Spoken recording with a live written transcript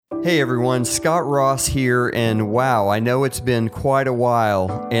Hey everyone, Scott Ross here, and wow, I know it's been quite a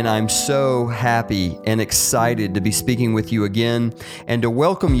while, and I'm so happy and excited to be speaking with you again and to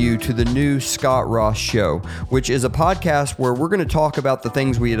welcome you to the new Scott Ross Show, which is a podcast where we're going to talk about the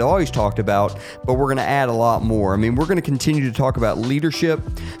things we had always talked about, but we're going to add a lot more. I mean, we're going to continue to talk about leadership,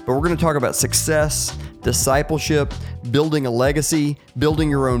 but we're going to talk about success, discipleship, building a legacy, building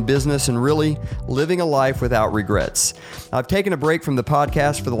your own business, and really living a life without regrets. I've taken a break from the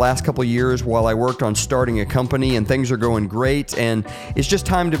podcast for the last couple of years while I worked on starting a company, and things are going great, and it's just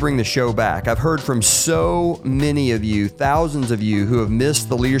time to bring the show back. I've heard from so many of you, thousands of you, who have missed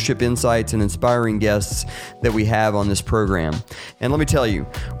the leadership insights and inspiring guests that we have on this program. And let me tell you,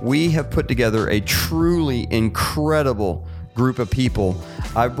 we have put together a truly incredible group of people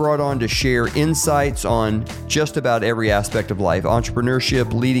I've brought on to share insights on just about every aspect of life: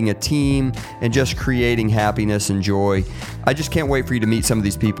 entrepreneurship, leading a team, and just creating happiness and joy. I just can't wait for you to meet some of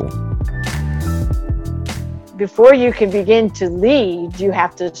these people. Before you can begin to lead, you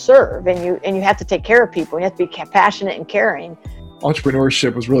have to serve, and you have to take care of people. You have to be passionate and caring.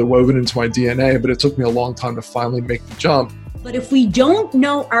 Entrepreneurship was really woven into my DNA, but it took me a long time to finally make the jump. But if we don't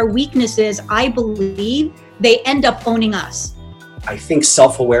know our weaknesses, I believe they end up owning us. I think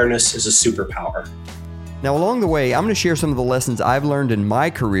self-awareness is a superpower. Now, along the way, I'm going to share some of the lessons I've learned in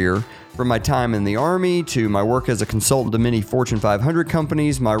my career, from my time in the Army to my work as a consultant to many Fortune 500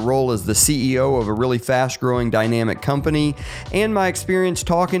 companies, my role as the CEO of a really fast-growing dynamic company, and my experience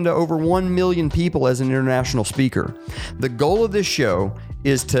talking to over 1 million people as an international speaker. The goal of this show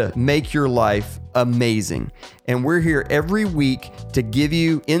is to make your life amazing. And we're here every week to give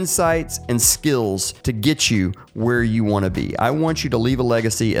you insights and skills to get you where you want to be. I want you to leave a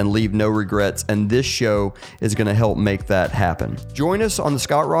legacy and leave no regrets, and this show is going to help make that happen. Join us on the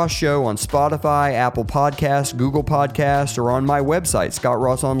Scott Ross Show on Spotify, Apple Podcasts, Google Podcasts, or on my website,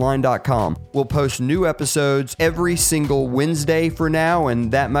 scottrossonline.com. We'll post new episodes every single Wednesday for now,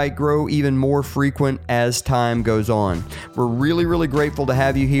 and that might grow even more frequent as time goes on. We're really, really grateful to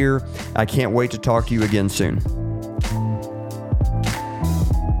have you here. I can't wait to talk to you again soon.